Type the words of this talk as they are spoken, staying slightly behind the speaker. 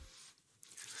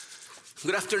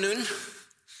Good afternoon.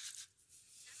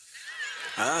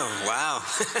 Oh, wow.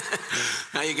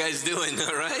 How you guys doing?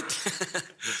 All right?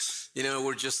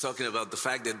 We're just talking about the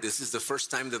fact that this is the first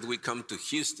time that we come to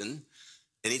Houston,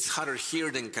 and it's hotter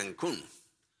here than Cancun.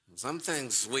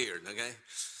 Something's weird, okay?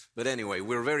 But anyway,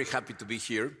 we're very happy to be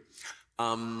here.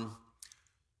 I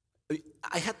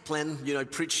had planned, I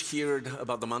preached here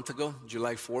about a month ago,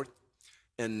 July 4th,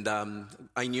 and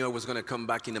I knew I was going to come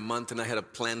back in a month, and I had a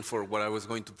plan for what I was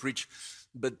going to preach.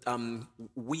 But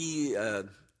we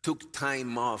took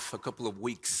time off a couple of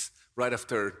weeks right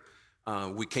after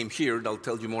we came here. I'll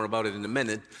tell you more about it in a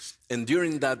minute. And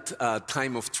during that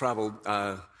time of travel,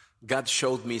 God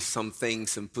showed me some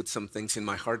things and put some things in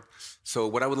my heart. So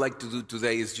what I would like to do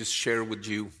today is just share with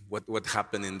you what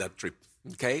happened in that trip,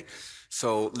 okay?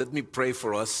 So let me pray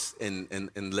for us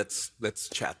and let's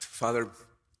chat. Father,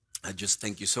 I just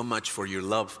thank you so much for your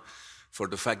love, for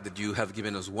the fact that you have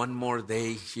given us one more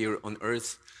day here on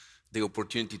earth, the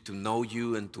opportunity to know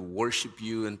you and to worship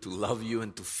you and to love you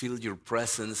and to feel your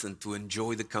presence and to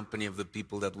enjoy the company of the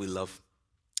people that we love.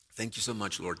 Thank you so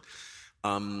much, Lord.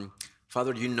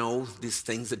 Father, you know these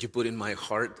things that you put in my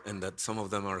heart and that some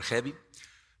of them are heavy.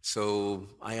 So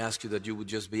I ask you that you would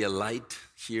just be a light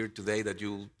here today, that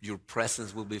your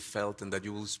presence will be felt and that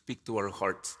you will speak to our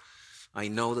hearts. I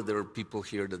know that there are people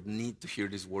here that need to hear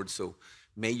this word, so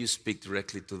may you speak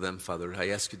directly to them, Father. I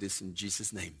ask you this in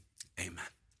Jesus' name. Amen.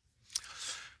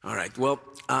 All right. Well,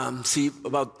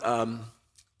 about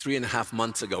 3.5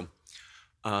 months ago,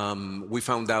 we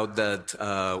found out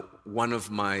that one of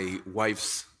my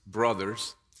wife's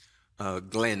brothers,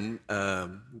 Glenn,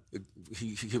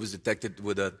 he was detected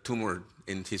with a tumor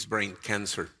in his brain,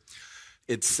 cancer.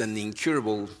 It's an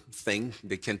incurable thing.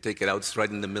 They can't take it out. It's right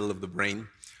in the middle of the brain.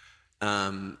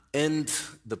 And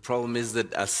the problem is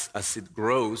that as it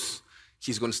grows,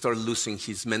 he's going to start losing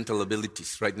his mental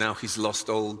abilities. Right now, he's lost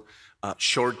all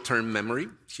short-term memory.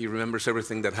 He remembers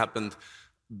everything that happened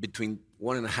between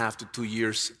 1.5 to 2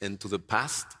 years into the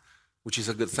past, which is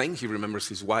a good thing. He remembers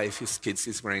his wife, his kids,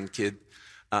 his grandkid,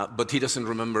 but he doesn't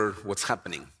remember what's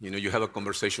happening. You have a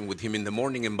conversation with him in the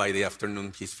morning, and by the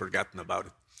afternoon, he's forgotten about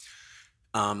it.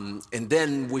 And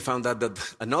then we found out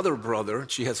that another brother,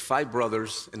 she has 5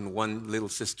 brothers and 1 little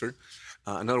sister,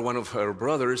 another one of her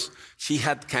brothers, he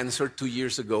had cancer 2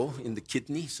 years ago in the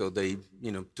kidney, so they,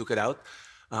 took it out.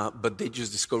 But they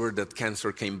just discovered that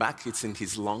cancer came back. It's in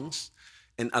his lungs.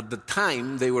 And at the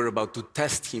time, they were about to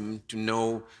test him to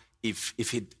know if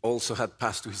it also had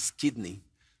passed to his kidney.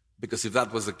 Because if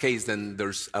that was the case, then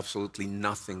there's absolutely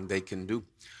nothing they can do.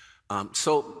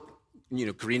 So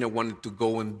Karina wanted to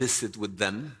go and visit with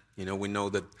them. We know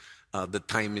that the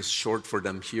time is short for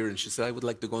them here. And she said, I would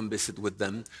like to go and visit with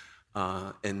them.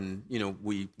 And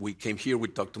we came here, we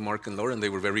talked to Mark and Laura, and they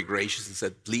were very gracious and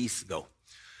said, please go.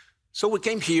 So we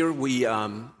came here, we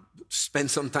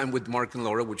spent some time with Mark and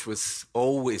Laura, which was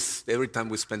always, every time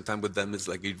we spend time with them, it's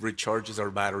like it recharges our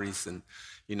batteries. And,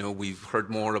 we've heard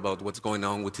more about what's going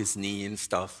on with his knee and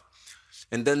stuff.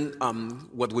 And then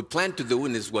what we planned to do,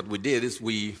 and is what we did, is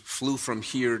we flew from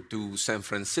here to San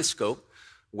Francisco,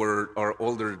 where our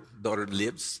older daughter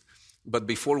lives. But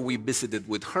before we visited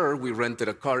with her, we rented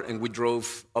a car and we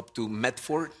drove up to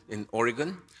Medford in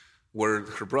Oregon, where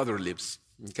her brother lives,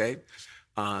 okay?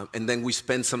 And then we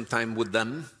spent some time with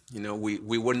them.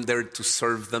 We weren't there to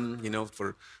serve them,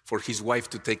 for his wife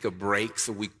to take a break.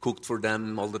 So we cooked for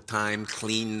them all the time,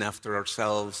 cleaned after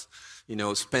ourselves,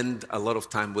 spend a lot of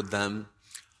time with them.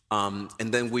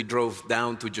 And then we drove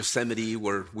down to Yosemite,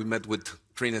 where we met with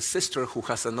Karina's sister, who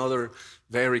has another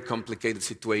very complicated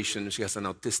situation. She has an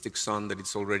autistic son that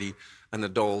is already an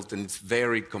adult, and it's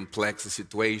very complex, the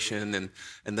situation.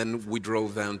 And then we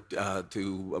drove down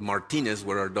to Martinez,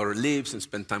 where our daughter lives, and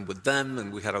spent time with them,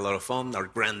 and we had a lot of fun. Our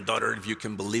granddaughter, if you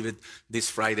can believe it, this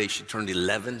Friday she turned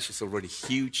 11. She's already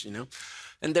huge,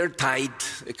 And they're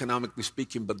tight, economically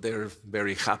speaking, but they're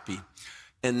very happy.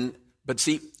 But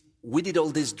see, we did all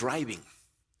this driving.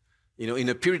 In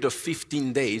a period of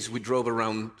 15 days, we drove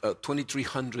around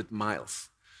 2,300 miles.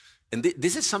 And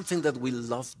this is something that we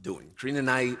love doing. Karina and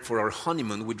I, for our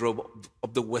honeymoon, we drove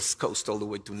up the West Coast all the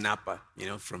way to Napa,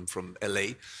 from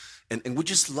LA. And we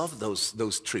just love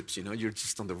those trips, You're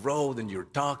just on the road and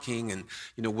you're talking and,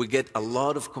 we get a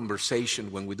lot of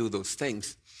conversation when we do those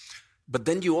things. But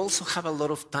then you also have a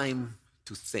lot of time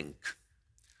to think.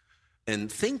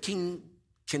 And thinking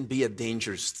can be a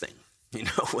dangerous thing.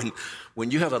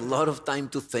 When you have a lot of time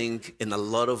to think and a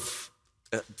lot of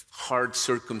hard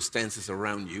circumstances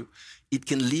around you, it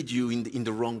can lead you in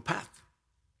the wrong path.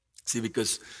 See,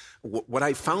 because what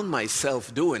I found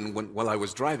myself doing while I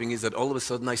was driving is that all of a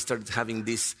sudden I started having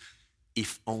these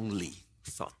if only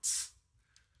thoughts.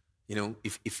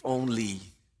 if only,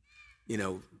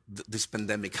 this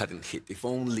pandemic hadn't hit, if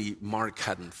only Mark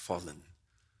hadn't fallen,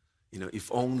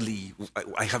 if only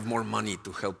I have more money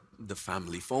to help the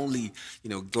family, if only,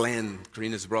 Glenn,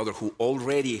 Karina's brother, who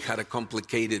already had a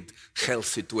complicated health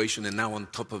situation and now on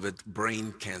top of it,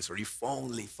 brain cancer, if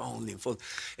only.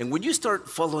 And when you start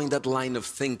following that line of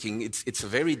thinking, it's a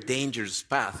very dangerous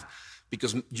path,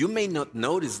 because you may not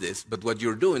notice this, but what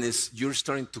you're doing is you're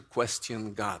starting to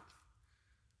question God.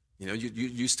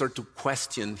 You start to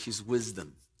question his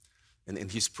wisdom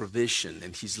and his provision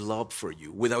and his love for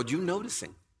you without you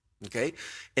noticing. Okay,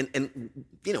 and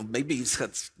maybe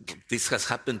this has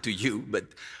happened to you, but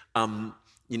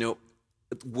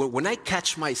when I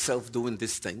catch myself doing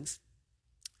these things,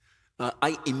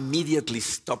 I immediately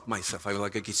stop myself. I'm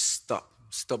like, okay, stop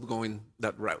going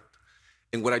that route.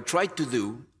 And what I try to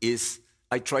do is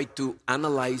I try to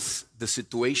analyze the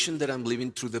situation that I'm living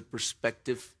through the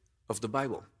perspective of the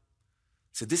Bible.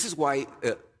 So this is why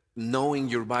knowing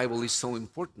your Bible is so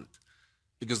important.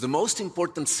 Because the most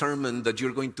important sermon that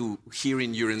you're going to hear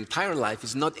in your entire life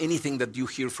is not anything that you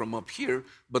hear from up here,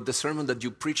 but the sermon that you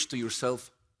preach to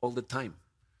yourself all the time.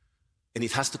 And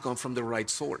it has to come from the right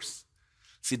source.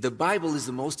 See, the Bible is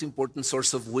the most important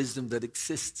source of wisdom that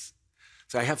exists.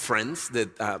 So I have friends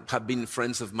that have been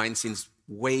friends of mine since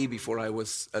way before I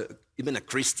was even a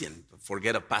Christian,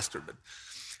 forget a pastor.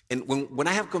 And when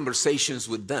I have conversations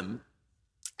with them,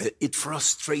 it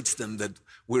frustrates them that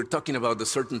we're talking about a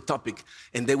certain topic,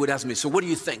 and they would ask me, so what do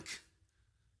you think?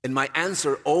 And my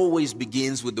answer always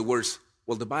begins with the words,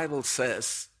 well, the Bible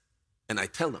says, and I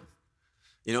tell them.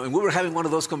 And we were having one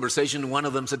of those conversations, and one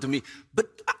of them said to me, but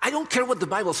I don't care what the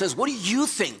Bible says. What do you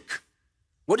think?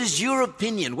 What is your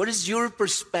opinion? What is your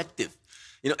perspective?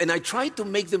 And I try to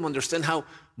make them understand how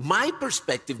my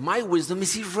perspective, my wisdom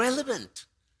is irrelevant.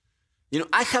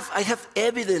 I have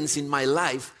evidence in my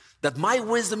life that my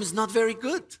wisdom is not very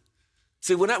good.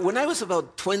 See, when I was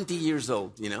about 20 years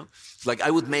old, it's like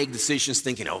I would make decisions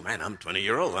thinking, oh man, I'm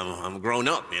 20-year-old, I'm grown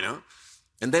up,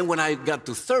 And then when I got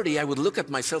to 30, I would look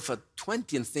at myself at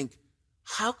 20 and think,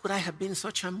 how could I have been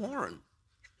such a moron?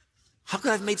 How could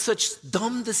I have made such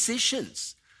dumb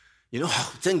decisions?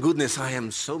 Thank goodness I am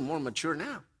so more mature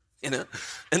now, And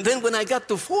then when I got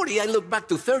to 40, I look back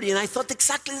to 30 and I thought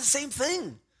exactly the same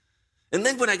thing. And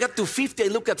then when I got to 50, I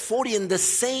look at 40 and the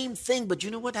same thing. But you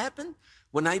know what happened?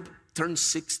 When I turned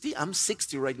 60, I'm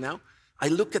 60 right now, I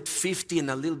look at 50 and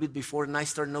a little bit before, and I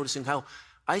start noticing how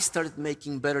I started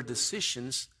making better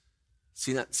decisions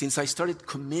since I started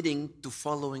committing to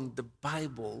following the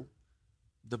Bible,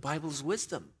 the Bible's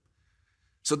wisdom.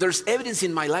 So there's evidence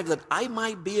in my life that I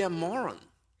might be a moron,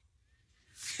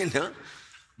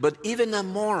 But even a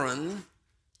moron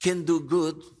can do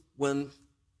good when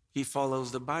he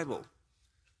follows the Bible.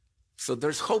 So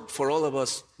there's hope for all of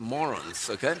us morons,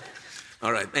 okay?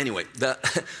 All right, anyway,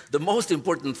 the most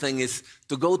important thing is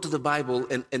to go to the Bible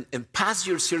and pass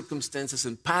your circumstances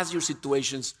and pass your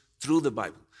situations through the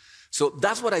Bible. So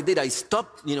that's what I did. I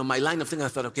stopped, my line of thinking. I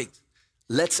thought, okay,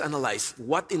 let's analyze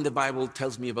what in the Bible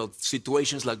tells me about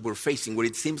situations like we're facing, where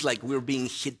it seems like we're being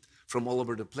hit from all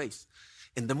over the place.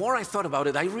 And the more I thought about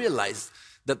it, I realized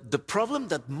that the problem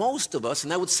that most of us,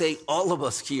 and I would say all of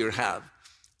us here have,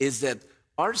 is that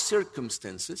our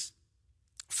circumstances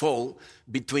fall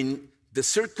between the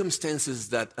circumstances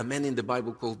that a man in the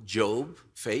Bible called Job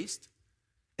faced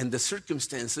and the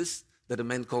circumstances that a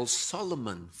man called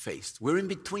Solomon faced. We're in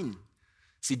between.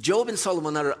 See, Job and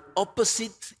Solomon are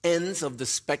opposite ends of the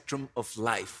spectrum of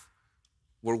life,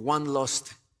 where one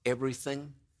lost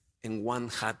everything and one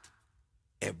had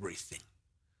everything.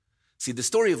 See, the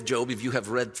story of Job, if you have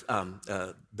read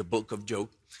the book of Job,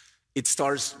 it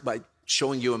starts by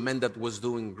showing you a man that was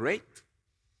doing great.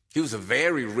 He was a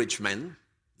very rich man.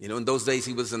 In those days,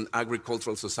 he was an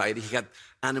agricultural society. He had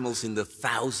animals in the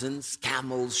thousands,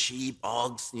 camels, sheep,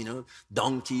 hogs,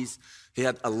 donkeys. He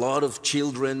had a lot of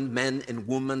children, men and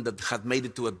women that had made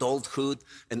it to adulthood,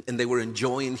 and they were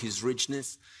enjoying his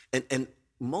richness. And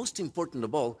most important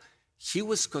of all, he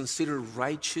was considered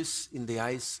righteous in the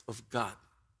eyes of God.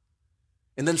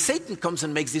 And then Satan comes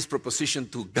and makes this proposition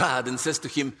to God and says to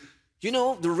him,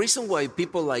 the reason why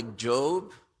people like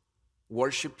Job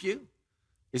worship you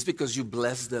is because you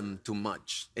bless them too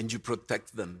much and you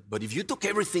protect them. But if you took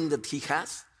everything that he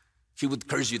has, he would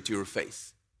curse you to your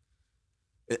face.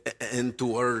 And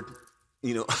to our,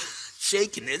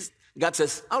 shakiness, God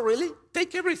says, oh, really?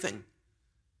 Take everything.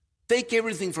 Take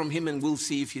everything from him and we'll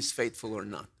see if he's faithful or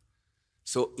not.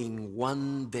 So in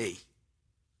one day,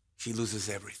 he loses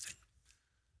everything.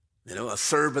 A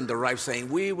servant arrived saying,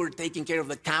 we were taking care of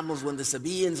the camels when the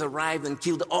Sabaeans arrived and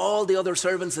killed all the other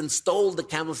servants and stole the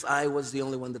camels. I was the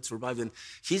only one that survived. And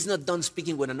he's not done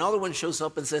speaking when another one shows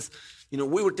up and says,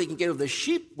 we were taking care of the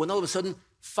sheep, when all of a sudden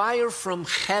fire from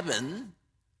heaven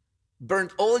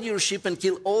burned all your sheep and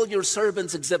killed all your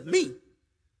servants except me.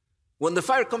 When the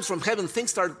fire comes from heaven,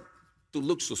 things start to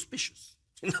look suspicious.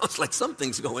 It's like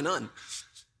something's going on.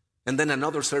 And then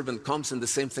another servant comes and the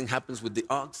same thing happens with the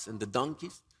ox and the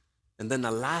donkeys. And then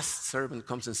a last servant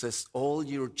comes and says, all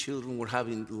your children were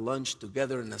having lunch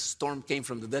together and a storm came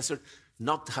from the desert,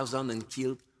 knocked the house down and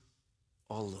killed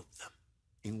all of them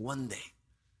in one day.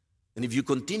 And if you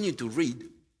continue to read,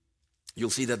 you'll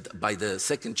see that by the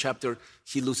second chapter,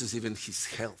 he loses even his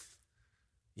health.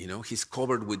 He's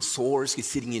covered with sores. He's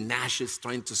sitting in ashes,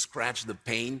 trying to scratch the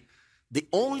pain. The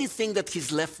only thing that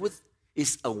he's left with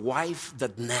is a wife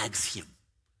that nags him,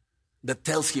 that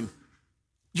tells him,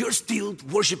 you're still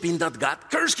worshiping that God?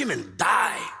 Curse him and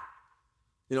die.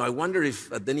 I wonder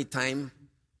if at any time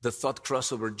the thought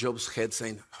crossed over Job's head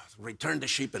saying, return the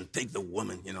sheep and take the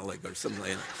woman, or something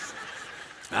like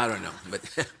that. I don't know.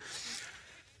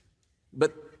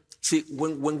 But see,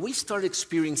 when we start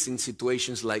experiencing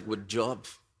situations like what Job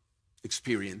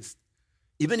experienced,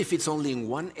 even if it's only in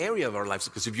one area of our lives,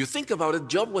 because if you think about it,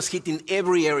 Job was hit in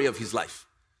every area of his life.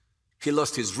 He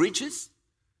lost his riches.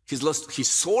 He's lost his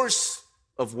source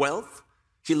of wealth.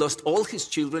 He lost all his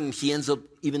children, and he ends up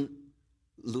even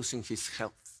losing his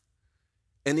health.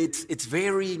 And it's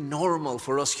very normal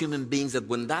for us human beings that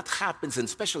when that happens, and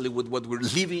especially with what we're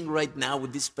living right now,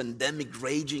 with this pandemic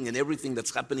raging and everything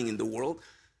that's happening in the world,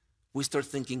 we start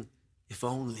thinking, if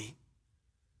only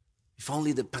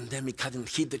the pandemic hadn't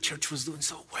hit, the church was doing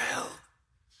so well.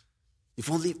 If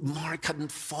only Mark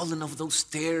hadn't fallen off those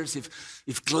stairs,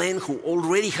 if Glenn, who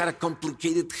already had a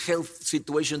complicated health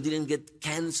situation, didn't get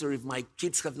cancer, if my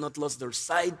kids have not lost their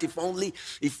sight, if only.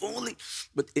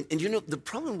 But the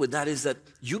problem with that is that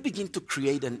you begin to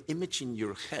create an image in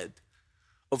your head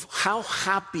of how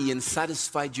happy and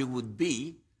satisfied you would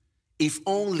be if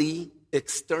only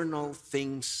external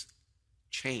things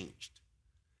changed.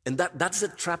 And that's the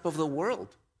trap of the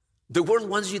world. The world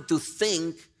wants you to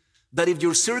think that if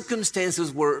your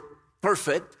circumstances were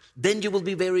perfect, then you will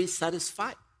be very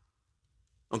satisfied.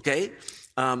 Okay?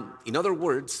 In other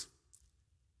words,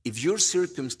 if your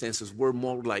circumstances were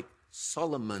more like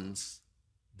Solomon's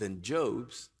than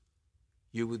Job's,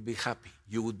 you would be happy.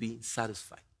 You would be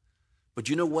satisfied. But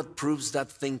you know what proves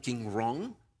that thinking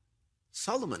wrong?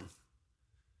 Solomon.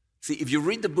 See, if you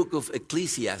read the book of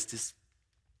Ecclesiastes,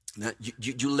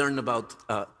 you learn about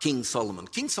King Solomon.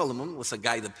 King Solomon was a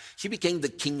guy that he became the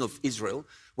king of Israel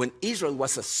when Israel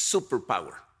was a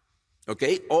superpower.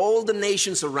 Okay? All the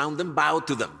nations around them bowed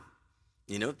to them.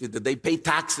 They paid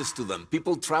taxes to them.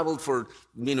 People traveled for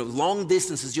long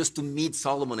distances just to meet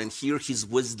Solomon and hear his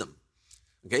wisdom.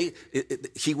 Okay?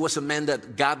 He was a man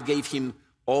that God gave him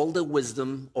all the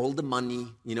wisdom, all the money,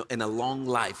 and a long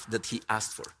life that he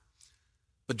asked for.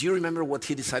 But do you remember what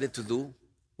he decided to do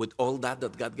with all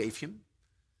that God gave him?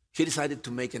 He decided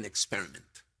to make an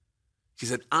experiment. He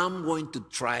said, I'm going to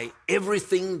try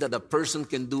everything that a person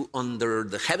can do under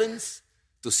the heavens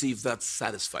to see if that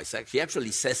satisfies. He actually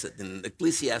says it in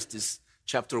Ecclesiastes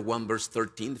chapter 1, verse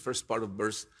 13. The first part of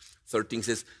verse 13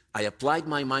 says, I applied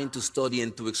my mind to study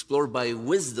and to explore by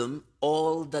wisdom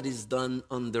all that is done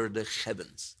under the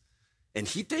heavens. And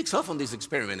he takes off on this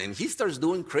experiment and he starts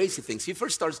doing crazy things. He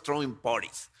first starts throwing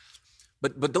parties.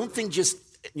 But don't think just,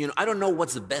 I don't know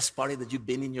what's the best party that you've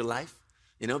been in your life,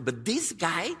 but this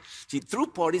guy, he threw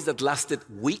parties that lasted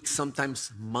weeks,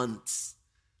 sometimes months.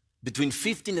 Between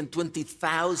 15 and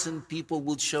 20,000 people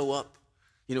would show up.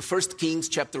 1 Kings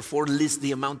chapter 4 lists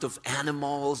the amount of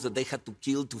animals that they had to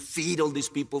kill to feed all these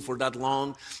people for that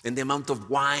long, and the amount of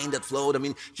wine that flowed.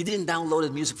 He didn't download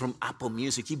the music from Apple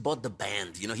Music. He bought the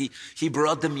band. He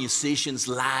brought the musicians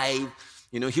live.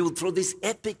 He would throw these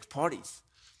epic parties.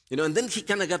 And then he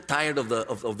kind of got tired of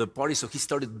the party, so he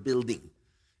started building.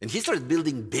 And he started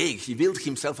building big. He built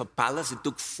himself a palace. It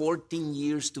took 14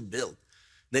 years to build.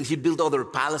 Then he built other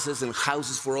palaces and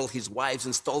houses for all his wives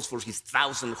and stalls for his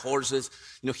 1,000 horses.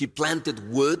 He planted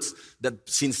woods that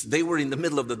since they were in the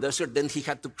middle of the desert, then he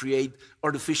had to create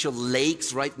artificial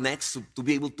lakes right next to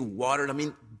be able to water.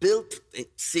 Built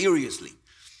it seriously.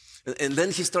 And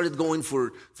then he started going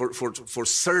for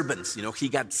servants. He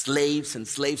got slaves and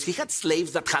slaves. He had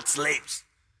slaves that had slaves.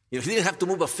 He didn't have to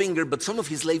move a finger, but some of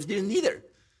his slaves didn't either.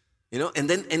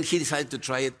 And he decided to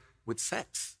try it with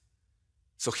sex.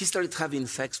 So he started having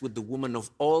sex with the women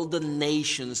of all the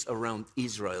nations around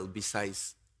Israel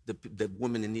besides the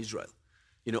women in Israel.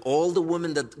 You know, all the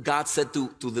women that God said to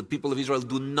the people of Israel,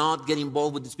 do not get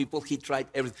involved with these people, he tried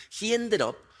everything. He ended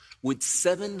up with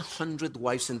 700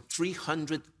 wives and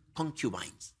 300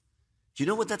 concubines. Do you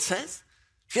know what that says?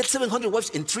 He had 700 wives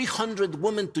and 300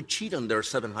 women to cheat on their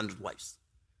 700 wives.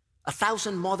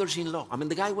 1,000 mothers-in-law. I mean,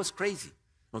 the guy was crazy,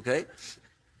 okay?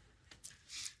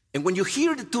 And when you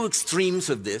hear the two extremes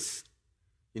of this,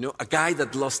 you know, a guy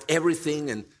that lost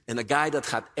everything and a guy that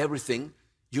had everything,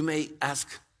 you may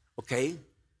ask, okay,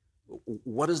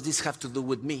 what does this have to do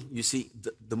with me? You see,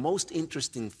 the most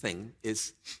interesting thing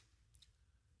is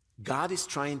God is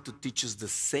trying to teach us the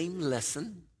same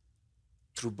lesson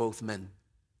through both men,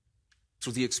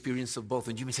 through the experience of both.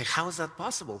 And you may say, how is that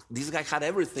possible? This guy had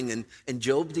everything and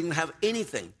Job didn't have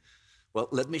anything. Well,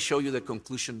 let me show you the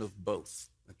conclusion of both,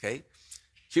 okay?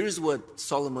 Here's what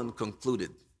Solomon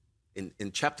concluded.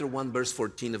 In chapter 1, verse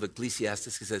 14 of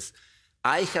Ecclesiastes, he says,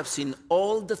 I have seen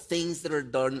all the things that are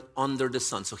done under the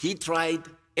sun. So he tried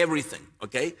everything,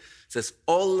 okay? It says,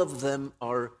 all of them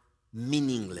are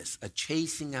meaningless, a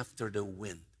chasing after the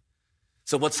wind.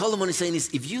 So what Solomon is saying is,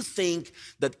 if you think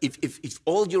that if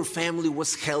all your family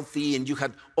was healthy and you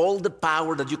had all the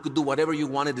power that you could do whatever you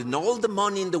wanted and all the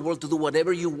money in the world to do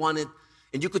whatever you wanted,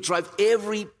 and you could try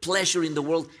every pleasure in the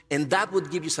world, and that would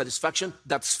give you satisfaction,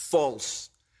 that's false.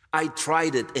 I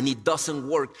tried it and it doesn't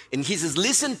work. And he says,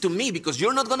 listen to me, because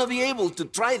you're not going to be able to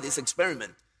try this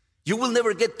experiment. You will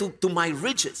never get to my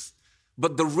riches.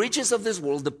 But the riches of this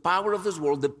world, the power of this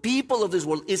world, the people of this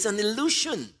world is an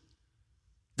illusion.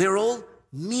 They're all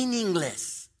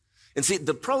meaningless. And see,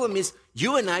 the problem is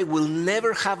you and I will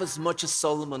never have as much as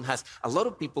Solomon has. A lot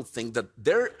of people think that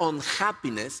their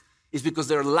unhappiness is because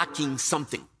they're lacking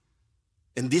something.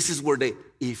 And this is where the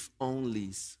if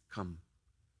onlys come.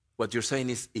 What you're saying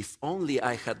is, if only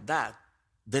I had that,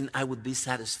 then I would be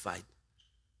satisfied.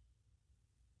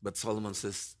 But Solomon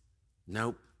says,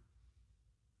 nope.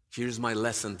 Here's my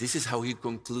lesson. This is how he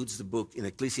concludes the book. In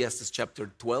Ecclesiastes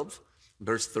chapter 12,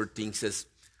 verse 13 says,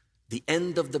 the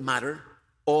end of the matter,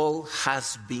 all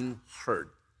has been heard.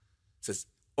 It says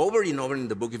over and over in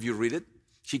the book, if you read it,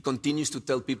 he continues to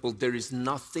tell people there is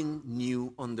nothing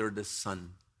new under the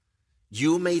sun.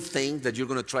 You may think that you're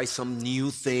going to try some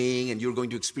new thing and you're going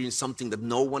to experience something that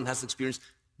no one has experienced.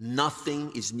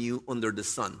 Nothing is new under the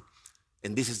sun.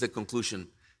 And this is the conclusion.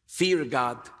 Fear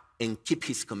God and keep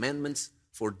his commandments,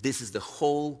 for this is the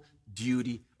whole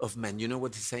duty of man. You know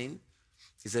what he's saying?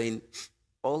 He's saying,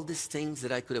 all these things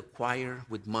that I could acquire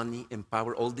with money and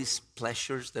power, all these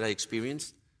pleasures that I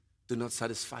experience, do not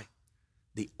satisfy.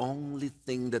 The only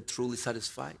thing that truly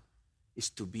satisfies is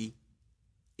to be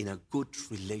in a good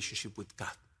relationship with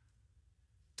God,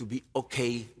 to be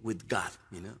okay with God.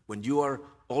 You know, when you are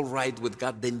all right with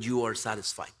God, then you are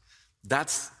satisfied.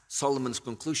 That's Solomon's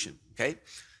conclusion, okay?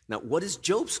 Now, what is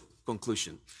Job's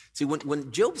conclusion? See,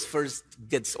 when Job first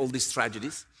gets all these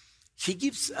tragedies, he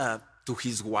gives to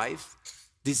his wife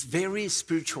these very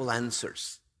spiritual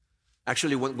answers.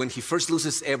 Actually, when he first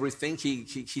loses everything,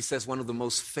 he says one of the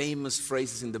most famous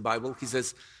phrases in the Bible. He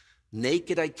says,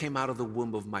 naked I came out of the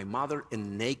womb of my mother,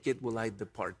 and naked will I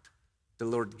depart. The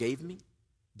Lord gave me,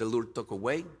 the Lord took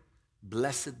away.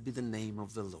 Blessed be the name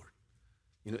of the Lord.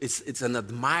 You know, it's an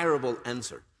admirable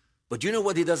answer. But you know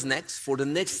what he does next? For the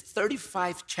next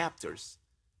 35 chapters,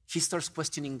 he starts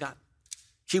questioning God.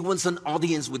 He wants an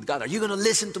audience with God. Are you going to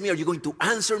listen to me? Are you going to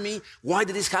answer me? Why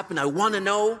did this happen? I want to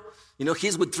know. You know,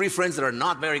 he's with 3 friends that are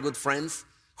not very good friends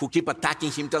who keep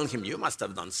attacking him, telling him, you must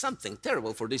have done something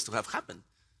terrible for this to have happened.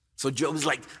 So Job is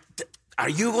like, are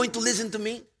you going to listen to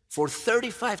me? For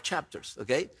 35 chapters,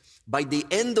 okay? By the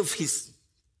end of his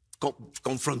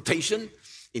confrontation,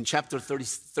 in chapter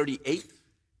 38,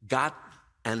 God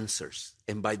answers.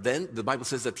 And by then, the Bible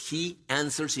says that he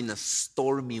answers in a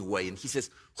stormy way. And he says,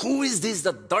 who is this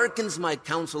that darkens my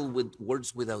counsel with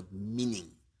words without meaning?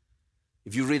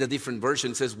 If you read a different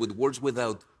version, it says with words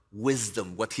without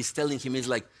wisdom. What he's telling him is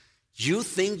like, you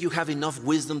think you have enough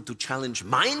wisdom to challenge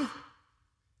mine?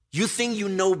 You think you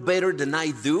know better than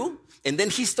I do? And then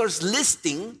he starts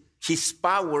listing his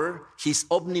power, his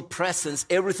omnipresence,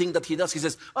 everything that he does. He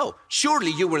says, oh,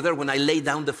 surely you were there when I laid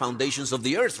down the foundations of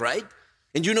the earth, right?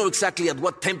 And you know exactly at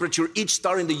what temperature each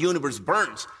star in the universe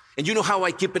burns. And you know how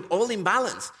I keep it all in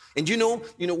balance. And you know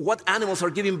what animals are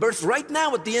giving birth right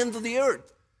now at the end of the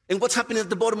earth. And what's happening at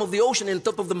the bottom of the ocean and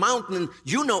top of the mountain. And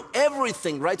you know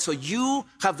everything, right? So you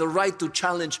have the right to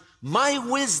challenge my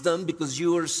wisdom because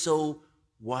you are so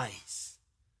wise.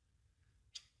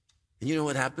 And you know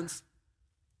what happens?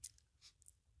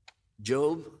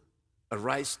 Job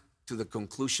arrives to the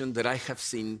conclusion that I have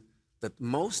seen that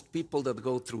most people that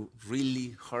go through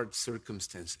really hard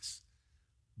circumstances,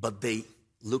 but they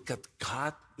look at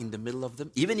God in the middle of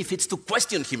them, even if it's to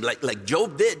question him like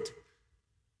Job did,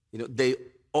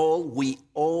 we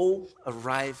all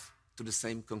arrive to the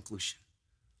same conclusion.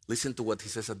 Listen to what he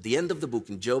says at the end of the book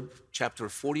in Job chapter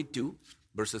 42,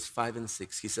 verses 5 and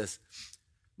 6. He says,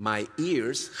 my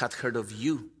ears had heard of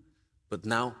you, but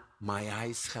now my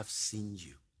eyes have seen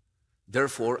you.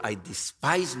 Therefore, I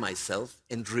despise myself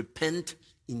and repent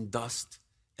in dust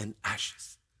and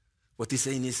ashes. What he's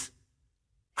saying is,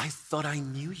 I thought I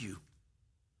knew you.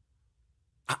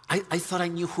 I thought I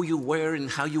knew who you were and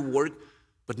how you work,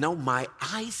 but now my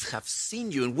eyes have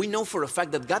seen you. And we know for a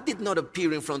fact that God did not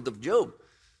appear in front of Job.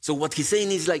 So what he's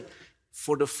saying is like,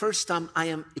 for the first time, I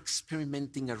am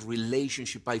experimenting a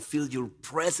relationship. I feel your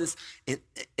presence. And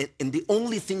the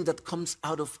only thing that comes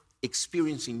out of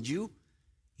experiencing you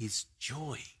is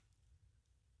joy.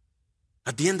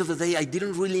 At the end of the day, I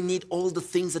didn't really need all the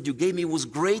things that you gave me. It was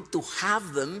great to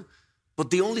have them, but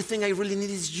the only thing I really need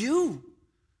is you.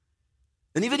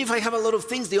 And even if I have a lot of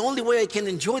things, the only way I can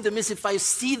enjoy them is if I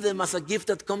see them as a gift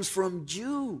that comes from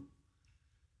you.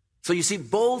 So you see,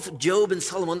 both Job and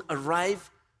Solomon arrive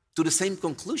to the same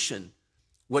conclusion.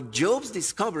 What Job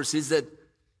discovers is that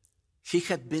he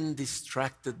had been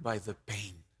distracted by the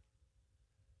pain.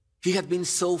 He had been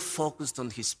so focused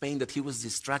on his pain that he was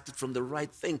distracted from the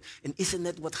right thing. And isn't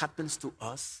that what happens to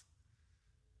us?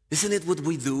 Isn't it what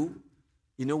we do?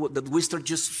 That we start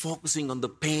just focusing on the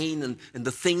pain and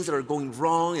the things that are going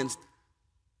wrong.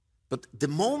 But the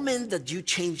moment that you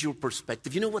change your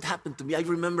perspective, you know what happened to me? I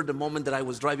remember the moment that I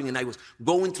was driving and I was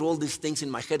going through all these things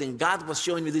in my head and God was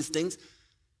showing me these things.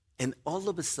 And all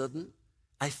of a sudden,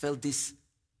 I felt this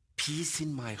peace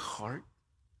in my heart.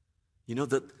 He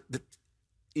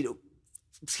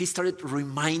started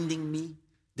reminding me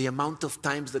the amount of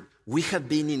times that we have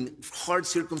been in hard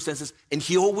circumstances and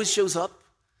he always shows up.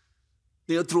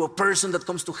 Through a person that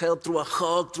comes to help, through a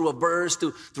hug, through a verse,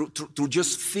 through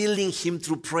just feeling him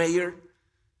through prayer.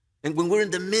 And when we're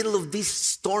in the middle of these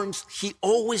storms, he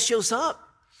always shows up.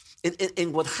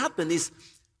 And what happened is,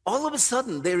 all of a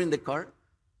sudden, there in the car,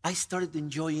 I started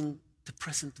enjoying the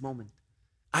present moment.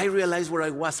 I realized where I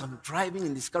was. I'm driving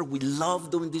in this car. We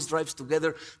love doing these drives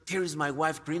together. There is my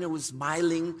wife, Karina, who's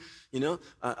smiling.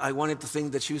 I wanted to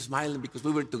think that she was smiling because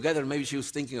we were together. Maybe she was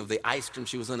thinking of the ice cream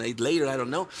she was going to eat later. I don't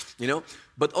know.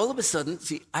 But all of a sudden,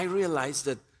 I realized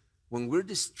that when we're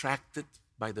distracted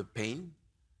by the pain,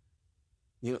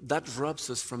 that robs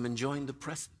us from enjoying the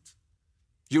present.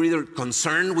 You're either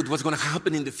concerned with what's going to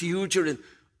happen in the future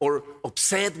or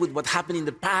upset with what happened in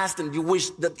the past and you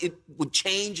wish that it would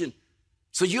change.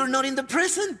 So you're not in the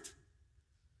present.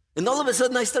 And all of a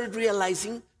sudden I started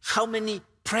realizing how many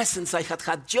presents I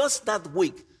had just that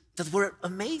week that were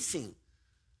amazing.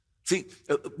 See,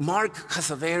 Mark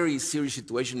has a very serious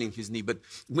situation in his knee, but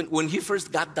when he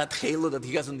first got that halo that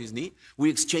he has on his knee, we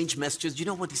exchanged messages. You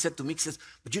know what he said to me? He says,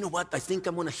 but you know what? I think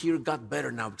I'm going to hear God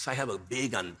better now because I have a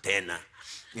big antenna,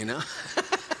 And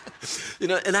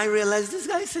I realized this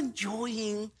guy's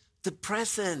enjoying the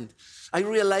present. I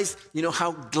realized,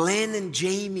 how Glenn and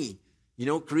Jamie,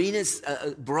 Karina's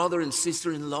brother and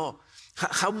sister-in-law,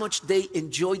 how much they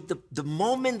enjoyed the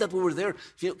moment that we were there.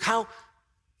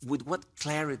 With what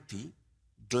clarity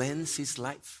Glenn sees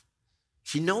life.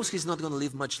 He knows he's not going to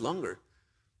live much longer.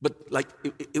 But I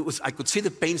could see the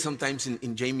pain sometimes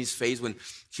in Jamie's face when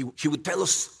he would tell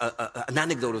us an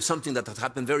anecdote of something that had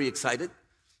happened, very excited.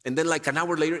 And then like an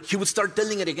hour later, he would start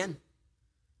telling it again.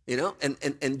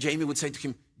 And Jamie would say to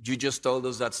him, you just told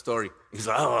us that story. He's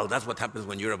like, oh, well, that's what happens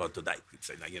when you're about to die. He'd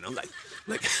say,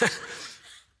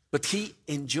 But he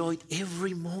enjoyed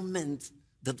every moment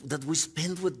that we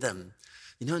spent with them.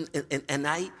 And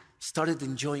I started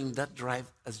enjoying that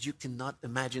drive as you cannot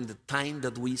imagine the time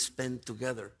that we spent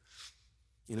together.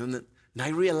 And I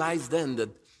realized then that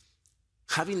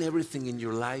having everything in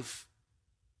your life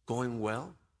going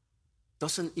well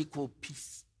doesn't equal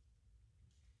peace.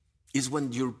 It's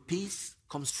when your peace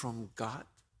comes from God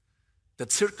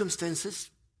that circumstances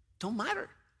don't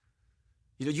matter.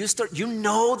 You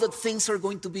know that things are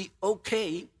going to be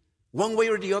okay one way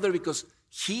or the other because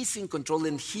He's in control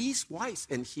and He's wise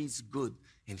and He's good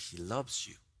and He loves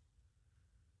you.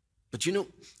 But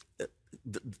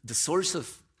the source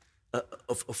of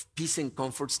peace and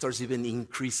comfort starts even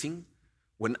increasing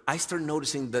when I start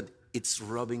noticing that it's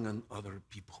rubbing on other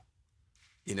people.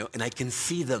 And I can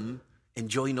see them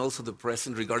enjoying also the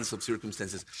present regardless of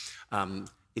circumstances.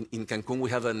 In Cancun, we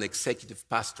have an executive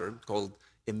pastor called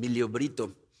Emilio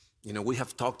Brito. We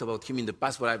have talked about him in the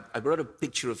past, but I brought a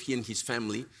picture of he and his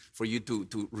family for you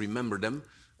to remember them.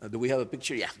 Do we have a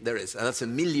picture? Yeah, there is. That's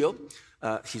Emilio,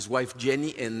 his wife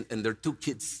Jenny, and their two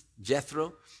kids,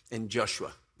 Jethro and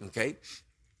Joshua, okay?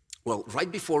 Well,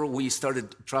 right before we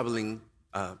started traveling,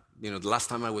 the last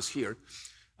time I was here,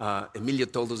 Emilio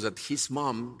told us that his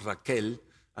mom, Raquel,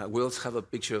 we also have a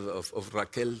picture of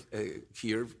Raquel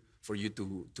here for you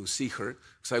to see her.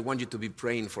 So I want you to be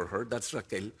praying for her. That's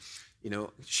Raquel.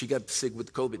 She got sick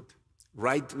with COVID,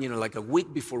 right, like a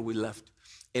week before we left.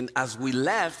 And as we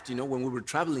left, when we were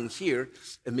traveling here,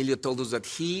 Emilio told us that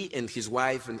he and his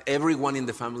wife and everyone in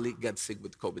the family got sick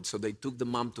with COVID. So they took the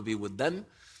mom to be with them,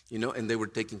 and they were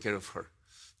taking care of her.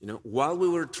 While we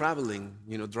were traveling,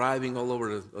 driving all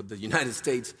over the United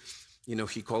States,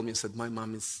 he called me and said, my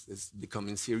mom is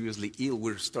becoming seriously ill.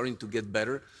 We're starting to get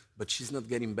better, but she's not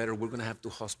getting better. We're going to have to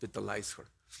hospitalize her,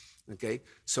 okay?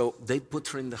 So they put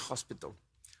her in the hospital,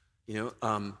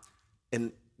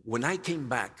 and when I came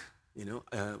back,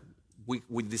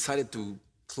 we decided to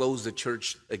close the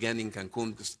church again in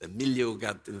Cancun because Emilio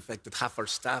got infected. Half our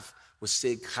staff was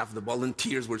sick, half the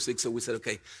volunteers were sick. So we said,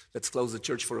 okay, let's close the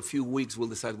church for a few weeks. We'll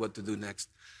decide what to do next.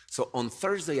 So on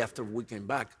Thursday after we came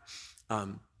back,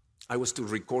 I was to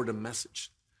record a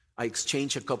message. I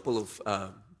exchanged a couple of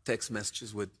text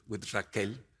messages with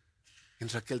Raquel.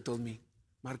 And Raquel told me,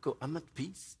 Marco, I'm at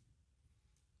peace.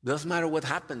 Doesn't matter what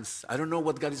happens. I don't know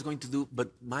what God is going to do,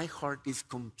 but my heart is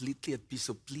completely at peace.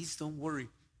 So please don't worry.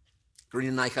 Corinne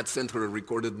and I had sent her a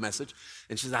recorded message.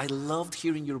 And she said, I loved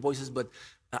hearing your voices, but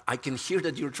I can hear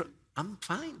that I'm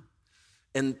fine.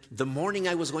 And the morning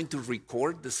I was going to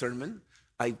record the sermon,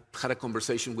 I had a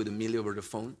conversation with Emilio over the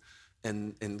phone.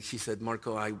 And he said,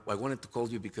 Marco, I wanted to call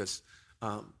you because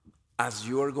as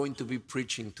you are going to be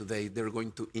preaching today, they're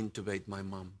going to intubate my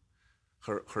mom.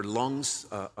 Her lungs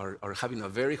are having a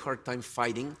very hard time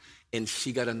fighting, and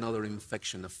she got another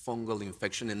infection, a fungal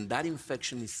infection, and that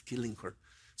infection is killing her.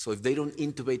 So if they don't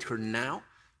intubate her now,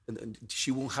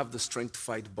 she won't have the strength to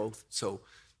fight both. So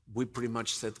we pretty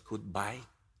much said goodbye,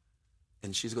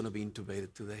 and she's going to be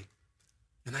intubated today.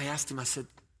 And I asked him, I said,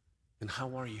 and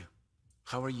how are you?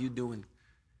 How are you doing?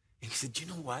 And he said, you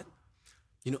know what?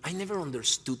 I never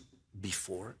understood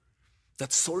before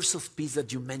that source of peace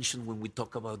that you mentioned when we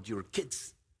talk about your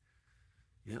kids.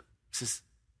 He says,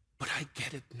 but I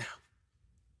get it now.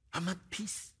 I'm at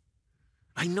peace.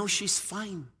 I know she's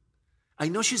fine. I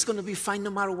know she's going to be fine no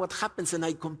matter what happens, and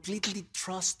I completely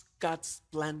trust God's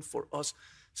plan for us.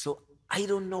 So I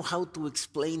don't know how to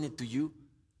explain it to you,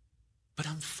 but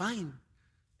I'm fine.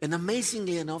 And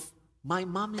amazingly enough, my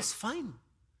mom is fine.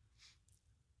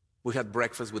 We had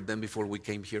breakfast with them before we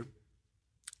came here.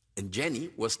 And Jenny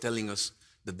was telling us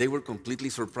that they were completely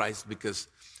surprised because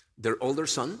their older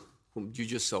son, whom you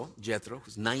just saw, Jethro,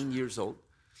 who's 9 years old,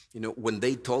 when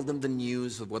they told them the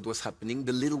news of what was happening,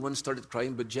 the little one started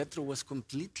crying, but Jethro was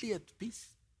completely at peace.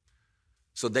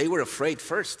 So they were afraid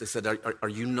first. They said, are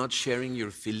you not sharing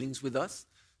your feelings with us?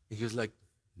 And he was like,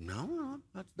 no,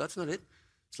 that's not it.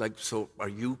 It's like, so are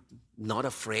you not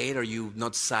afraid? Are you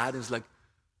not sad? It's like,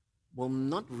 well,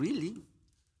 not really.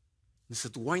 He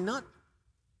said, why not?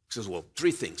 He says, well,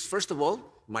 3 things. First of all,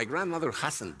 my grandmother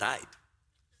hasn't died.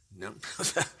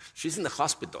 She's in the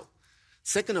hospital.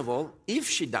 Second of all, if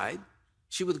she died,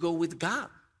 she would go with God,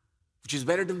 which is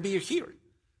better than being here.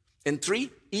 And 3,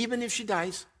 even if she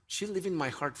dies, she'll live in my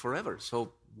heart forever.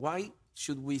 So why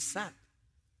should we sad?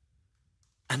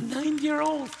 A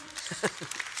 9-year-old.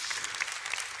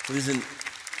 Listen,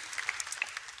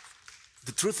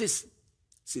 the truth is,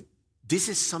 see, this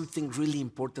is something really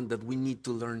important that we need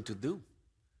to learn to do.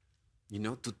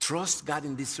 To trust God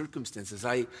in these circumstances.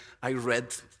 I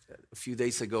read a few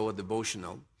days ago a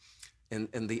devotional,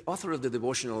 and the author of the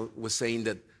devotional was saying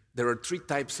that there are 3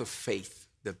 types of faith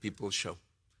that people show.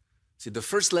 See, the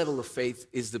first level of faith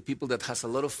is the people that has a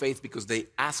lot of faith because they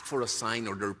ask for a sign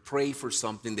or they pray for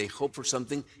something, they hope for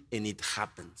something, and it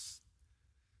happens.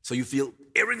 So you feel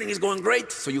everything is going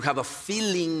great, so you have a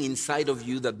feeling inside of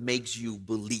you that makes you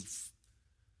believe.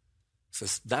 So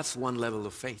that's one level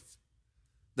of faith.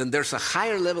 Then there's a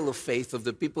higher level of faith of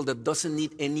the people that doesn't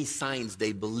need any signs.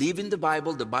 They believe in the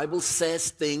Bible says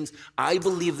things, I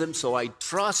believe them, so I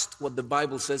trust what the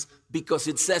Bible says because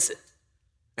it says it,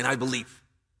 and I believe.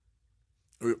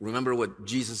 Remember what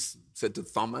Jesus said to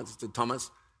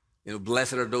Thomas?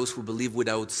 Blessed are those who believe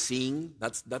without seeing.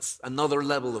 That's another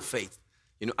level of faith.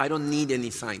 I don't need any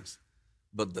signs.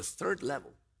 But the third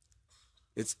level,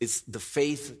 it's the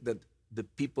faith that the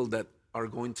people that are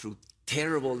going through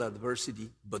terrible adversity,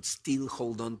 but still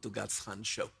hold on to God's hand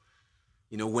show.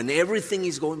 When everything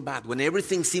is going bad, when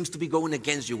everything seems to be going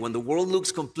against you, when the world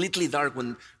looks completely dark,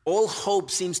 when all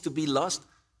hope seems to be lost,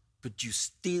 but you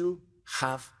still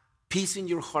have peace in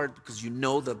your heart because you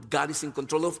know that God is in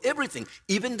control of everything,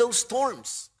 even those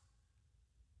storms.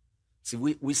 See,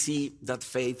 we see that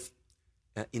faith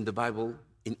in the Bible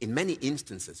in many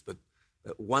instances, but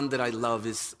one that I love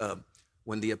is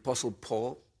when the Apostle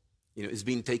Paul, is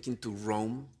being taken to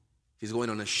Rome. He's going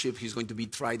on a ship. He's going to be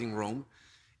tried in Rome,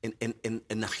 and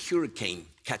a hurricane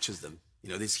catches them.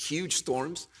 These huge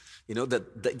storms.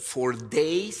 That for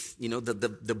days,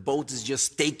 the boat is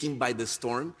just taken by the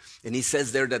storm. And he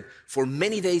says there that for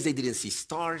many days they didn't see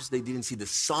stars, they didn't see the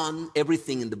sun,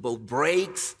 everything in the boat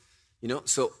breaks.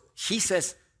 So he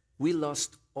says, we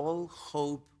lost all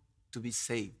hope to be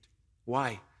saved.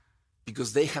 Why?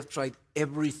 Because they have tried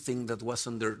everything that was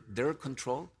under their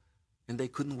control and they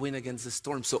couldn't win against the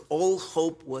storm. So all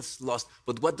hope was lost.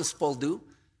 But what does Paul do?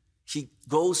 He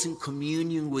goes in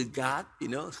communion with God,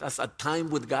 has a time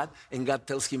with God, and God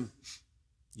tells him,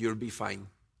 you'll be fine.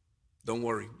 Don't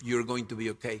worry, you're going to be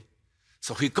okay.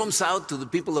 So he comes out to the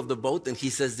people of the boat and he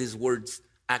says these words,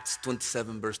 Acts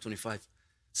 27, verse 25.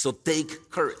 So take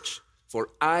courage, for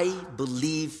I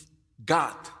believe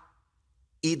God.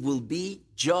 It will be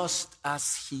just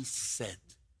as he said.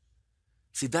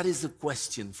 See, that is the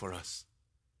question for us.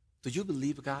 Do you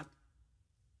believe God?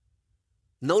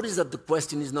 Notice that the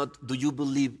question is not, do you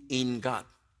believe in God?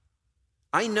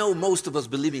 I know most of us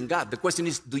believe in God. The question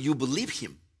is, do you believe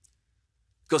him?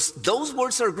 Because those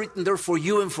words are written there for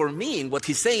you and for me. And what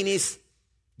he's saying is,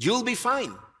 you'll be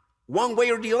fine, one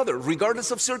way or the other, regardless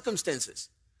of circumstances.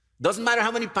 Doesn't matter how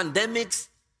many pandemics,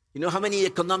 how many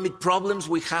economic problems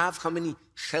we have, how many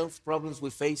health problems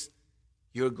we face,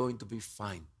 you're going to be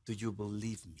fine. Do you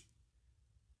believe me?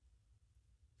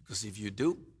 Because if you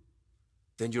do,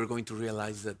 then you're going to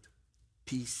realize that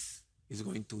peace is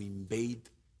going to invade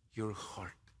your heart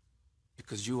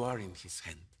because you are in his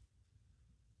hand.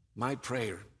 My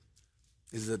prayer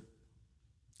is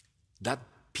that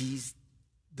peace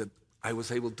that I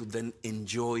was able to then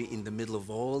enjoy in the middle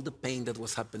of all the pain that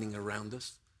was happening around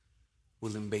us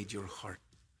will invade your heart.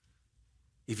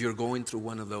 If you're going through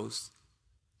one of those,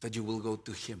 that you will go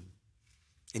to him.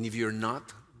 And if you're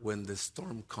not, when the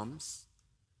storm comes,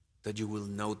 that you will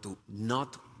know to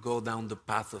not go down the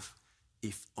path of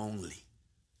if only.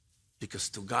 Because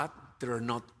to God, there are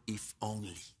not if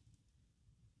only.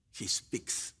 He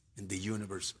speaks and the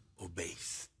universe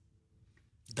obeys.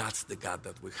 That's the God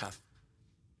that we have.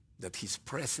 That he's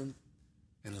present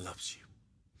and loves you.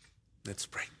 Let's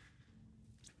pray.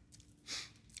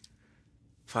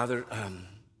 Father,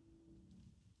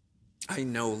 I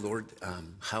know, Lord,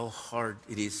 how hard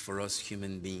it is for us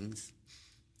human beings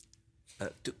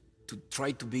to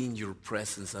try to be in your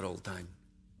presence at all time.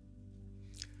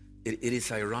 It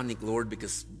is ironic, Lord,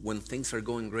 because when things are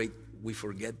going great, we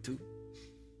forget to.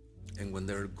 And when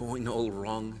they're going all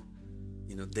wrong,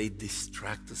 they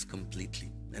distract us completely.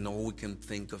 And all we can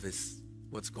think of is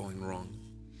what's going wrong.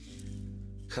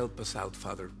 Help us out,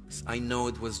 Father. I know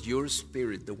it was your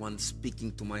Spirit, the one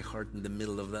speaking to my heart in the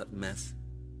middle of that mess,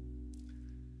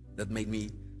 that made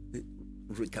me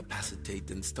recapacitate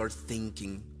and start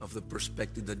thinking of the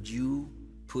perspective that you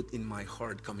put in my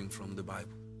heart coming from the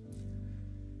Bible.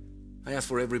 I ask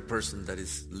for every person that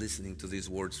is listening to these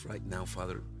words right now,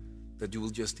 Father, that you will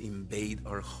just invade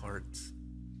our hearts,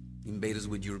 invade us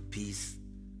with your peace,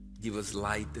 give us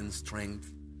light and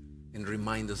strength, and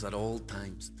remind us at all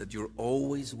times that you're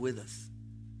always with us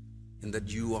and that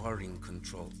you are in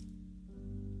control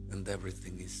and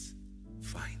everything is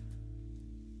fine.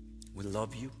 We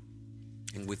love you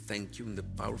and we thank you in the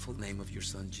powerful name of your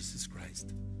Son, Jesus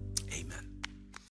Christ. Amen.